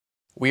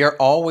We are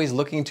always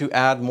looking to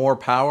add more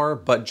power,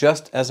 but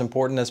just as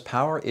important as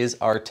power is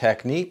our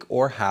technique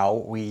or how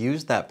we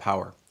use that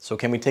power. So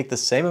can we take the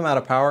same amount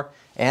of power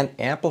and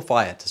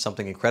amplify it to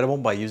something incredible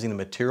by using the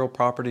material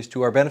properties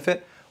to our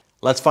benefit?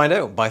 Let's find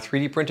out by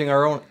 3D printing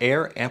our own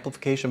air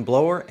amplification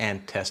blower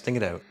and testing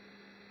it out.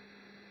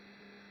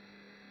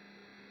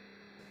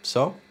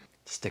 So,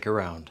 stick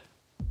around.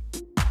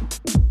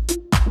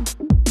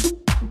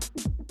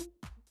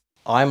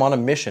 I'm on a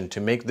mission to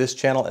make this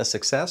channel a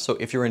success, so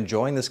if you're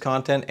enjoying this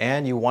content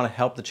and you want to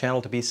help the channel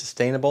to be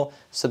sustainable,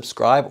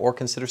 subscribe or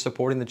consider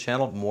supporting the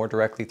channel more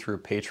directly through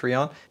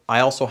Patreon. I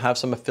also have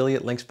some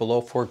affiliate links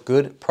below for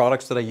good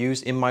products that I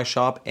use in my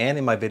shop and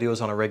in my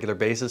videos on a regular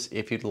basis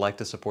if you'd like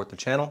to support the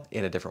channel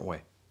in a different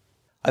way.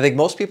 I think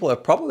most people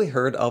have probably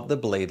heard of the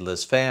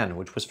Bladeless Fan,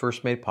 which was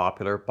first made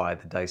popular by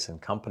the Dyson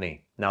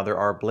company. Now there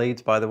are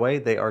blades, by the way,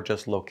 they are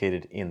just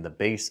located in the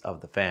base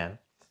of the fan.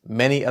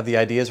 Many of the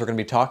ideas we're going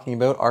to be talking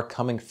about are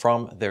coming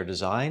from their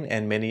design,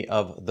 and many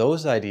of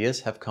those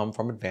ideas have come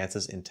from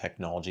advances in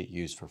technology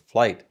used for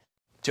flight.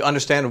 To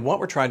understand what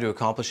we're trying to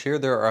accomplish here,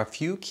 there are a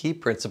few key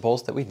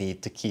principles that we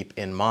need to keep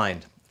in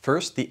mind.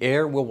 First, the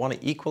air will want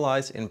to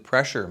equalize in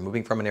pressure,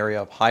 moving from an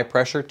area of high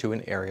pressure to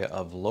an area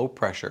of low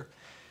pressure.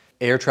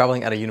 Air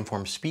traveling at a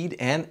uniform speed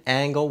and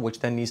angle,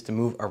 which then needs to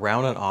move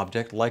around an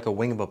object, like a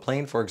wing of a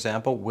plane, for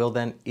example, will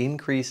then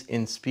increase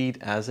in speed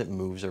as it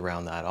moves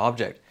around that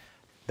object.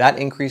 That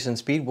increase in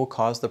speed will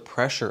cause the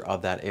pressure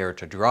of that air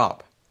to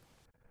drop.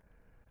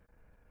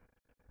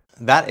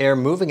 That air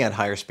moving at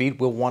higher speed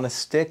will want to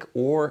stick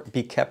or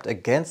be kept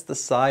against the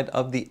side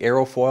of the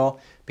aerofoil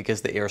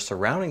because the air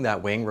surrounding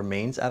that wing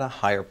remains at a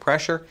higher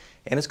pressure,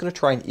 and it's going to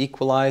try and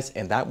equalize,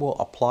 and that will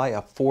apply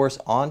a force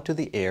onto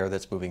the air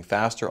that's moving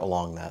faster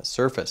along that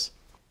surface.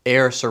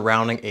 Air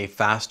surrounding a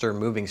faster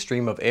moving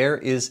stream of air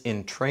is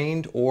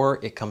entrained,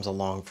 or it comes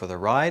along for the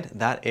ride.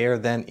 That air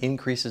then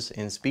increases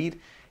in speed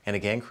and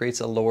again creates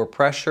a lower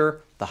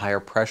pressure. The higher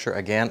pressure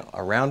again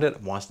around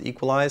it wants to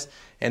equalize,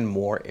 and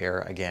more air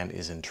again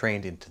is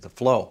entrained into the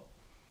flow.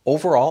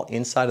 Overall,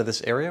 inside of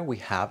this area we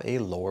have a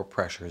lower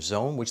pressure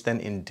zone, which then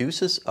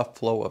induces a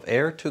flow of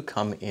air to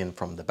come in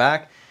from the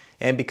back,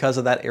 and because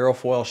of that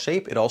aerofoil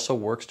shape, it also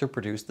works to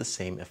produce the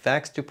same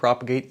effects to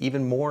propagate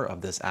even more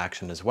of this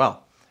action as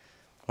well.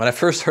 When I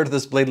first heard of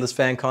this bladeless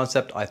fan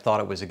concept, I thought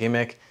it was a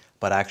gimmick,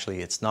 but actually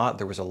it's not.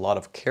 There was a lot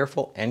of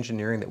careful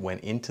engineering that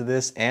went into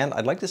this, and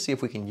I'd like to see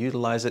if we can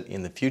utilize it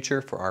in the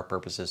future for our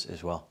purposes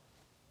as well.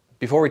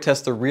 Before we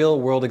test the real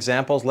world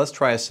examples, let's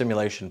try a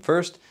simulation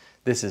first.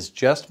 This is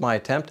just my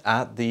attempt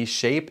at the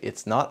shape.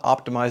 It's not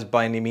optimized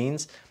by any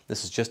means.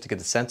 This is just to get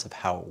a sense of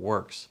how it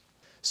works.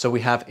 So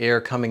we have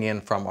air coming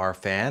in from our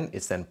fan.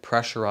 It's then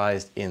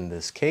pressurized in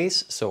this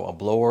case. So a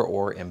blower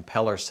or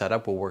impeller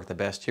setup will work the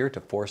best here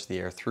to force the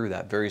air through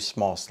that very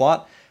small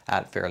slot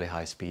at fairly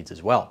high speeds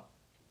as well.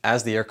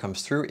 As the air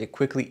comes through, it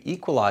quickly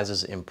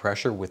equalizes in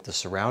pressure with the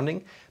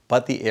surrounding,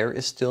 but the air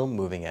is still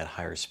moving at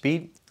higher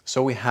speed.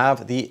 So we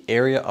have the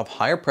area of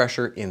higher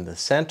pressure in the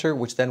center,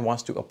 which then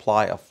wants to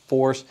apply a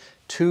force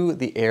to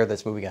the air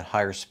that's moving at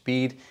higher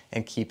speed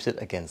and keeps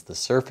it against the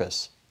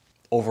surface.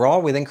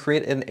 Overall, we then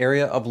create an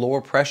area of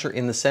lower pressure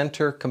in the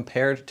center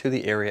compared to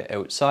the area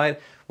outside,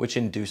 which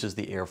induces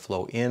the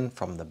airflow in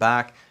from the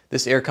back.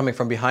 This air coming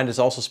from behind is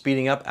also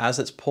speeding up as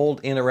it's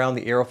pulled in around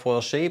the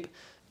aerofoil shape.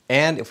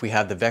 And if we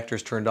have the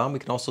vectors turned on, we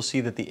can also see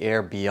that the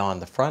air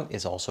beyond the front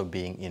is also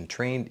being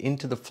entrained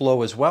into the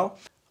flow as well.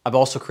 I've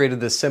also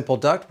created this simple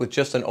duct with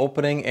just an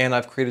opening, and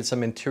I've created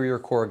some interior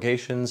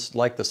corrugations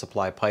like the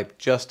supply pipe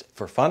just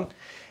for fun.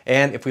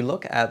 And if we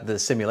look at the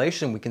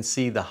simulation, we can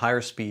see the higher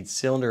speed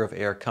cylinder of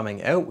air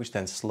coming out, which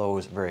then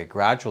slows very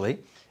gradually.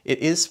 It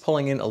is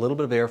pulling in a little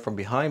bit of air from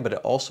behind, but it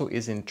also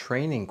is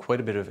entraining quite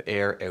a bit of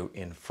air out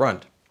in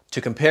front. To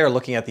compare,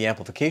 looking at the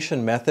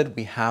amplification method,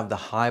 we have the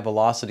high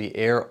velocity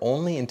air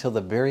only until the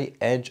very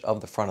edge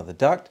of the front of the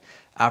duct.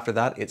 After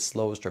that, it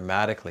slows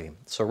dramatically.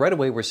 So right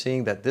away, we're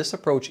seeing that this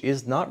approach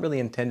is not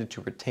really intended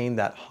to retain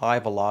that high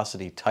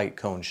velocity tight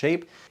cone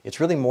shape. It's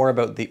really more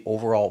about the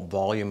overall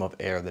volume of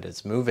air that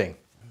it's moving.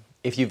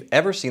 If you've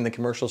ever seen the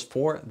commercials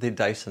for the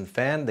Dyson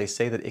fan, they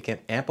say that it can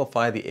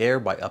amplify the air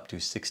by up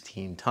to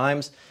 16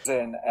 times.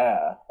 In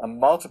air and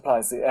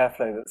multiplies the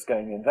airflow that's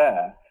going in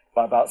there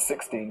by about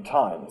 16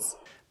 times.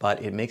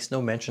 But it makes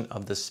no mention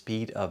of the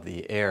speed of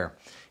the air.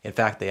 In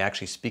fact, they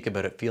actually speak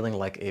about it feeling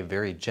like a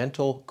very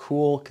gentle,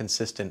 cool,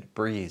 consistent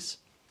breeze.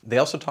 They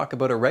also talk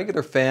about a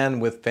regular fan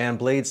with fan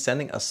blades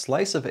sending a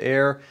slice of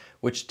air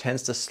which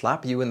tends to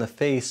slap you in the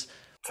face.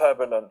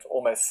 Turbulent,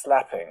 almost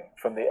slapping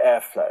from the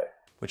airflow.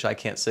 Which I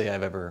can't say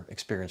I've ever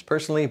experienced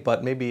personally,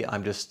 but maybe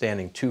I'm just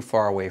standing too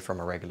far away from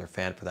a regular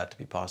fan for that to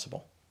be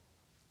possible.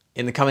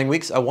 In the coming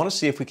weeks, I want to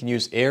see if we can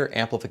use air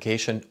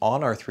amplification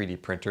on our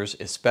 3D printers,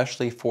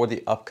 especially for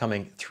the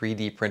upcoming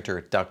 3D printer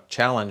duct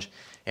challenge.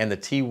 And the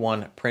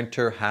T1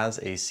 printer has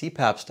a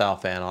CPAP style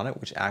fan on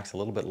it, which acts a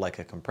little bit like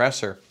a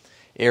compressor.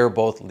 Air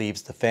both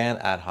leaves the fan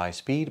at high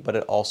speed, but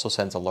it also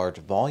sends a large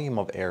volume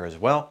of air as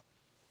well.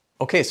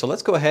 Okay, so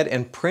let's go ahead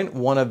and print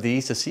one of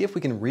these to see if we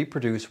can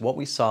reproduce what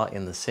we saw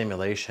in the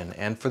simulation.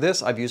 And for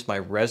this, I've used my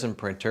resin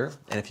printer.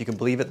 And if you can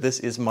believe it, this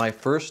is my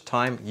first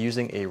time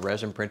using a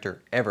resin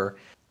printer ever.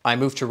 I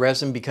moved to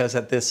resin because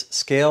at this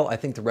scale, I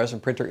think the resin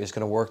printer is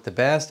going to work the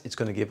best. It's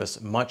going to give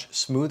us much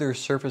smoother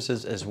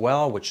surfaces as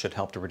well, which should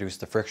help to reduce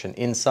the friction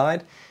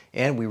inside.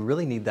 And we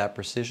really need that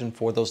precision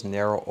for those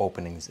narrow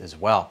openings as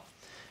well.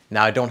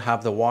 Now I don't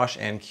have the wash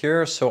and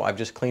cure, so I've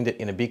just cleaned it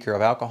in a beaker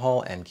of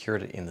alcohol and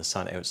cured it in the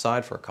sun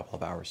outside for a couple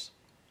of hours.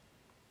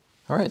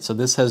 All right, so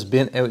this has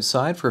been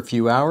outside for a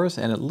few hours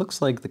and it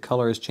looks like the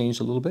color has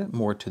changed a little bit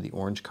more to the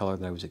orange color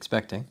that I was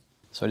expecting.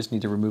 So I just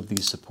need to remove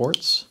these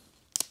supports.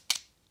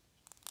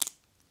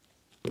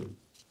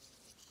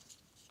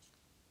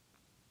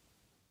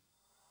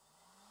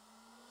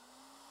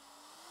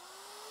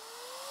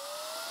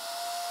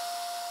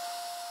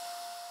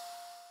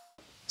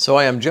 So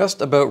I am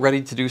just about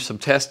ready to do some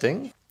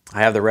testing.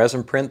 I have the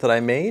resin print that I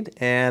made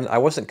and I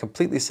wasn't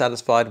completely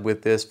satisfied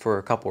with this for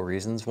a couple of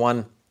reasons.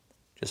 One,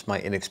 just my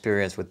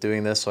inexperience with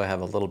doing this, so I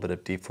have a little bit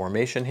of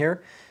deformation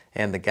here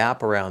and the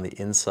gap around the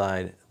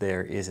inside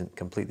there isn't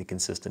completely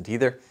consistent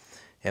either.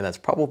 And that's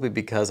probably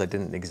because I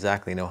didn't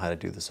exactly know how to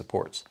do the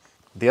supports.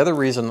 The other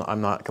reason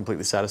I'm not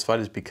completely satisfied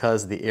is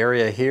because the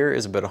area here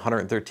is about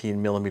 113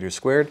 millimeters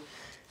squared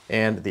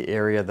and the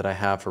area that I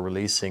have for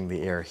releasing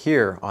the air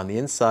here on the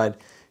inside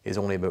is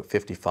only about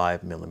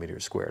 55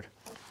 millimeters squared.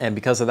 And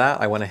because of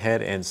that, I went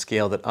ahead and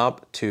scaled it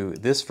up to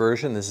this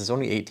version. This is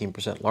only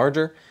 18%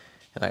 larger.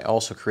 And I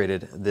also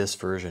created this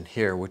version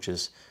here, which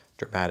is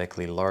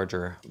dramatically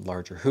larger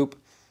hoop.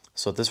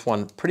 So this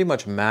one pretty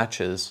much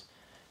matches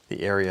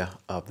the area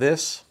of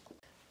this.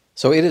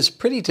 So it is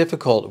pretty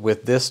difficult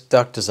with this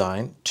duct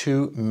design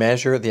to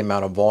measure the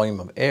amount of volume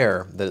of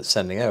air that it's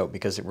sending out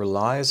because it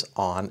relies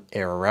on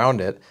air around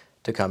it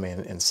to come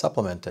in and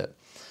supplement it.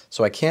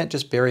 So I can't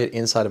just bury it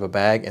inside of a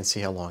bag and see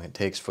how long it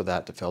takes for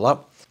that to fill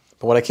up.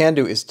 But what I can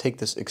do is take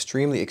this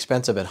extremely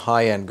expensive and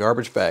high-end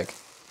garbage bag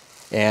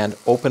and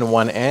open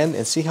one end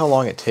and see how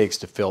long it takes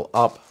to fill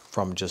up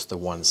from just the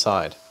one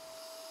side.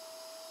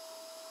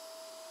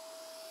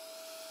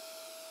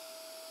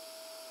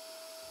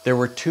 There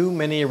were too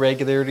many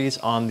irregularities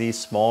on the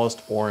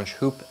smallest orange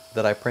hoop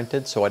that I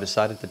printed, so I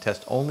decided to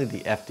test only the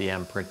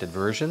FDM printed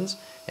versions,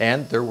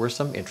 and there were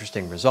some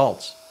interesting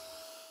results.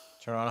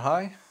 Turn on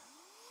high.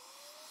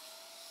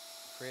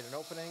 Create an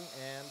opening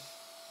and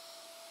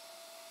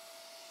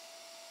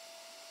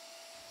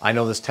I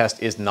know this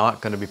test is not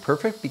going to be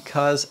perfect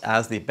because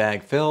as the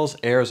bag fills,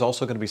 air is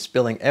also going to be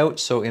spilling out.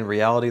 So in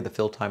reality, the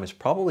fill time is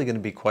probably going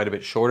to be quite a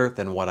bit shorter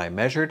than what I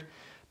measured.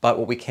 But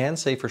what we can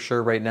say for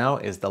sure right now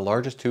is the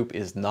largest hoop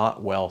is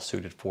not well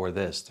suited for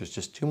this. There's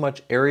just too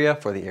much area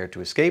for the air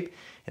to escape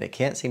and it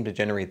can't seem to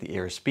generate the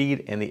air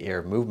speed and the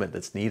air movement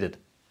that's needed.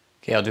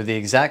 Okay, I'll do the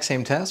exact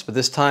same test, but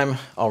this time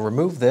I'll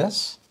remove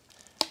this.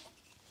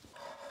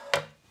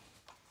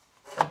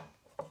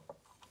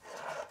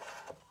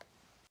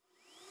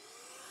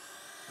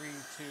 3,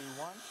 2,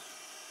 1.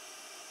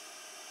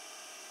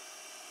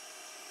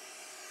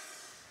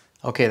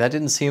 Okay, that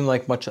didn't seem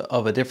like much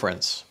of a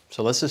difference.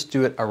 So let's just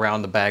do it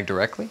around the bag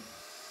directly.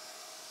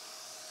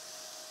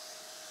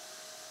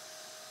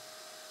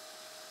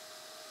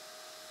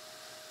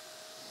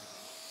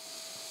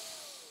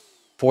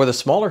 For the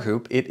smaller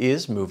hoop, it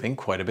is moving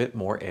quite a bit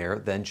more air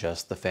than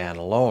just the fan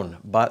alone,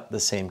 but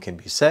the same can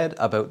be said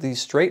about the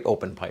straight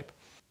open pipe.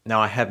 Now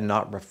I have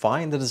not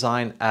refined the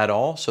design at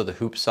all, so the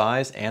hoop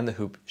size and the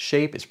hoop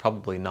shape is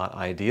probably not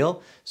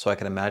ideal, so I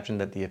can imagine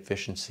that the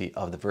efficiency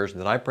of the version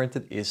that I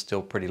printed is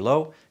still pretty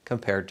low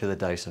compared to the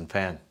Dyson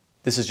fan.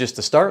 This is just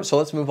the start, so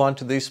let's move on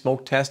to the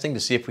smoke testing to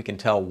see if we can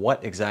tell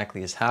what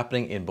exactly is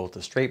happening in both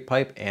the straight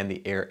pipe and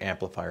the Air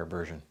Amplifier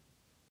version.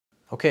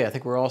 Okay, I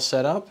think we're all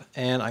set up,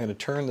 and I'm going to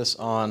turn this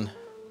on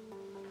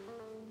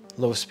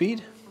low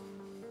speed.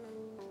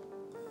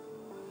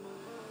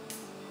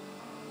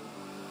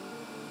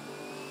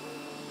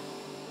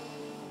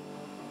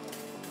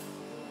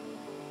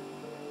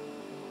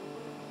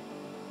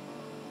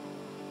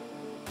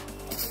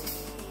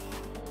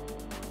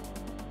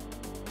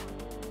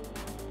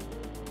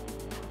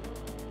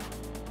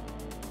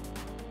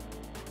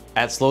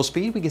 At slow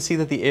speed, we can see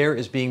that the air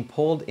is being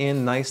pulled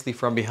in nicely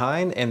from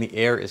behind and the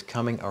air is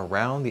coming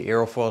around the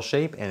aerofoil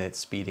shape and it's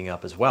speeding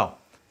up as well.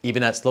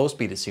 Even at slow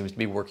speed, it seems to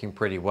be working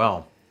pretty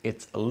well.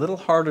 It's a little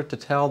harder to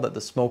tell that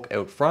the smoke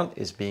out front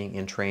is being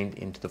entrained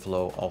into the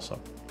flow also.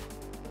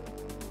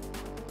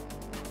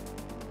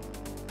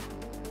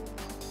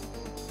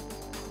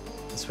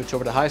 Let's switch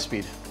over to high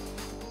speed.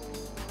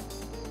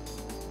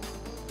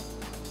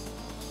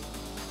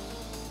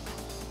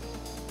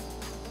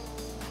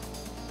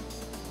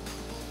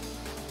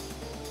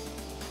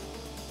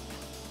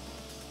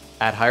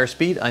 At higher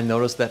speed, I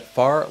noticed that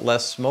far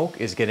less smoke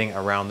is getting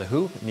around the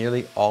hoop.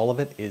 Nearly all of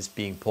it is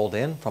being pulled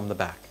in from the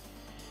back.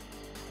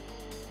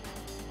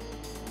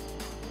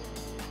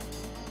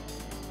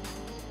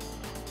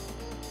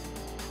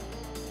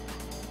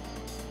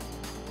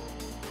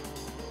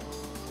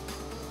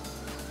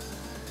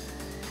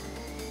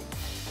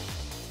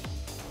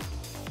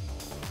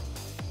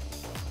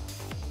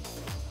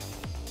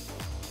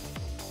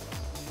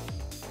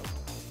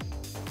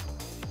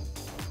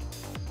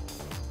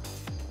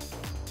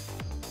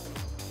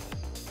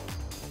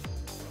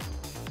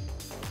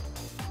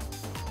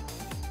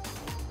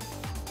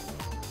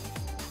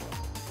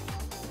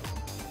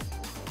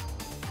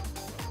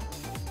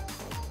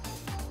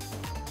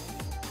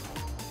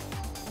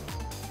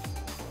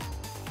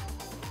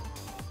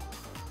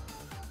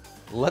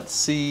 Let's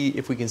see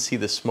if we can see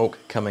the smoke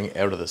coming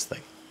out of this thing.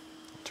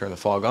 Turn the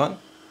fog on,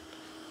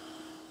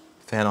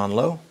 fan on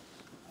low.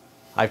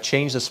 I've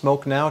changed the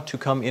smoke now to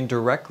come in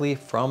directly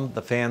from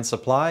the fan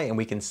supply, and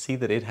we can see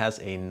that it has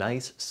a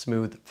nice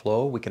smooth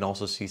flow. We can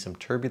also see some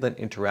turbulent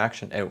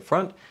interaction out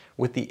front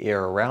with the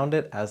air around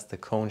it as the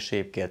cone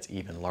shape gets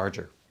even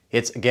larger.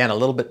 It's again a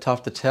little bit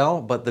tough to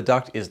tell, but the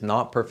duct is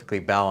not perfectly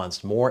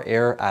balanced. More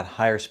air at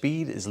higher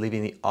speed is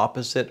leaving the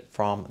opposite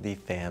from the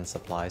fan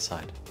supply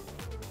side.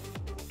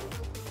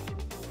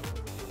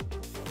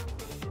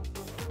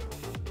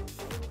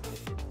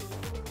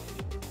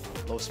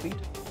 Low speed.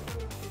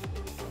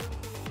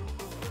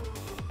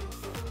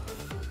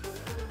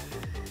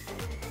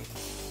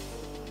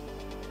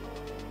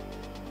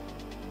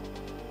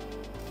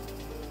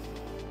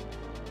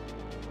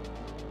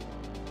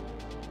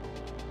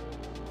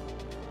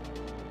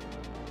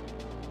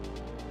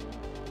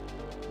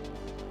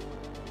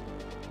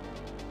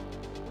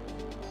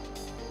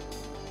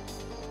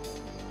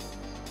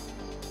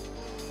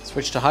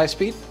 Switch to high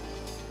speed.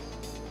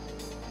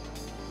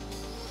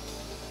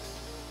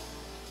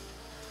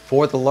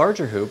 For the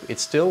larger hoop,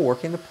 it's still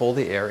working to pull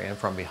the air in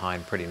from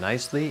behind pretty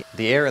nicely.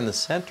 The air in the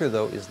center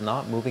though is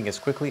not moving as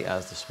quickly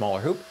as the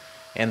smaller hoop,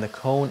 and the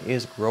cone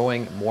is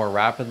growing more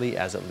rapidly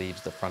as it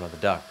leaves the front of the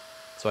duct.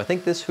 So I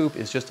think this hoop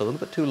is just a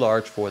little bit too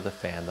large for the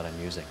fan that I'm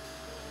using.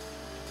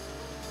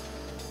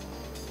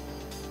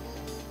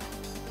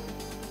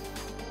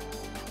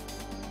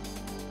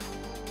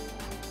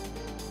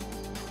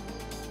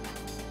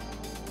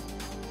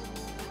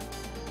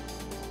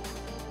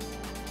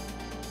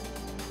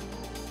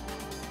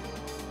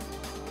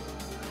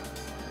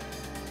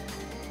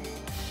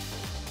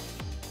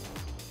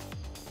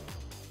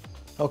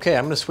 Okay,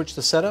 I'm going to switch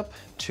the setup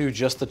to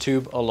just the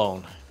tube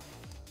alone.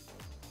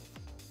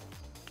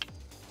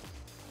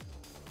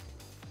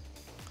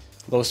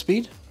 Low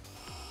speed.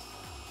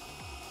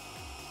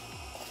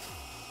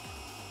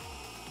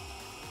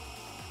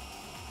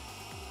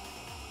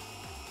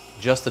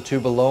 Just the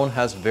tube alone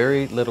has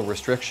very little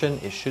restriction.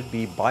 It should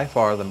be by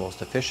far the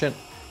most efficient,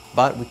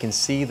 but we can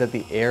see that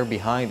the air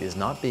behind is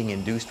not being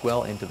induced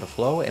well into the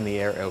flow, and the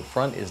air out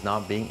front is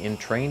not being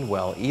entrained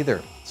well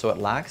either. So it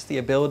lacks the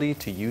ability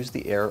to use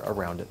the air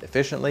around it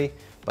efficiently,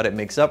 but it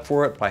makes up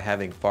for it by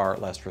having far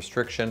less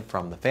restriction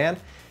from the fan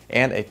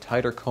and a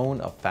tighter cone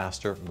of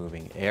faster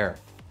moving air.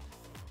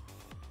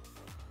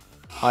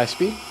 High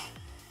speed.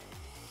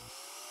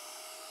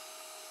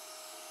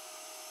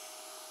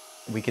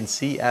 We can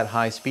see at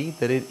high speed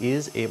that it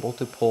is able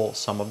to pull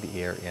some of the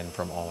air in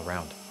from all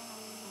around.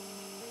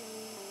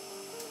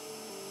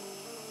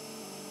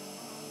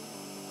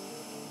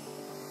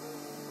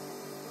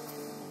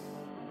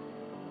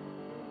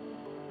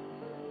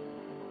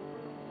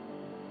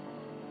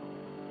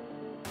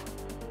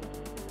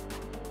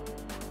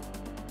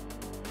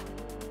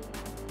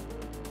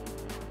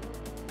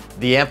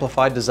 The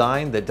amplified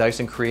design that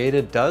Dyson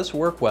created does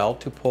work well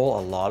to pull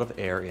a lot of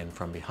air in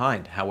from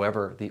behind.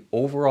 However, the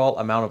overall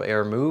amount of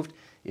air moved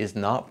is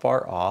not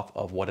far off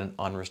of what an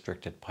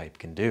unrestricted pipe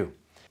can do.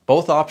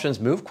 Both options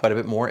move quite a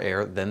bit more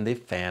air than the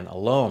fan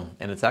alone,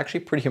 and it's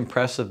actually pretty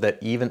impressive that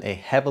even a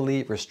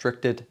heavily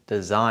restricted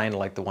design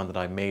like the one that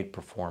I made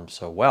performs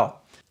so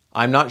well.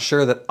 I'm not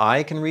sure that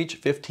I can reach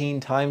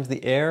 15 times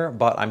the air,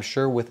 but I'm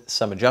sure with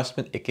some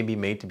adjustment it can be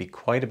made to be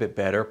quite a bit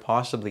better,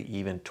 possibly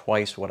even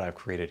twice what I've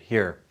created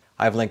here.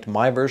 I've linked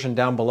my version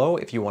down below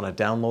if you want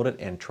to download it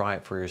and try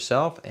it for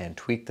yourself and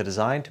tweak the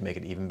design to make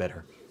it even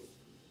better.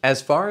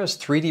 As far as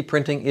 3D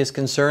printing is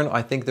concerned,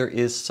 I think there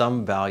is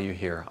some value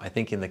here. I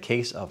think in the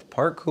case of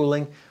part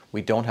cooling,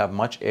 we don't have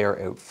much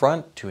air out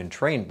front to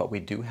entrain, but we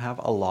do have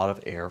a lot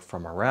of air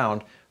from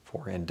around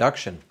for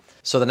induction.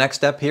 So the next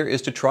step here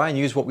is to try and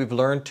use what we've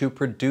learned to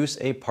produce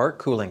a part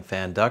cooling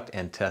fan duct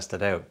and test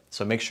it out.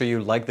 So make sure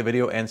you like the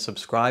video and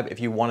subscribe if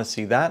you want to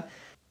see that.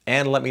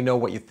 And let me know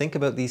what you think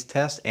about these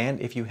tests and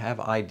if you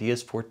have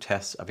ideas for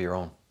tests of your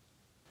own.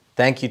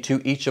 Thank you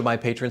to each of my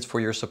patrons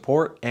for your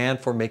support and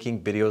for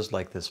making videos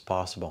like this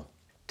possible.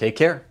 Take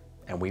care,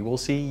 and we will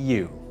see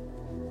you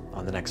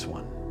on the next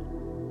one.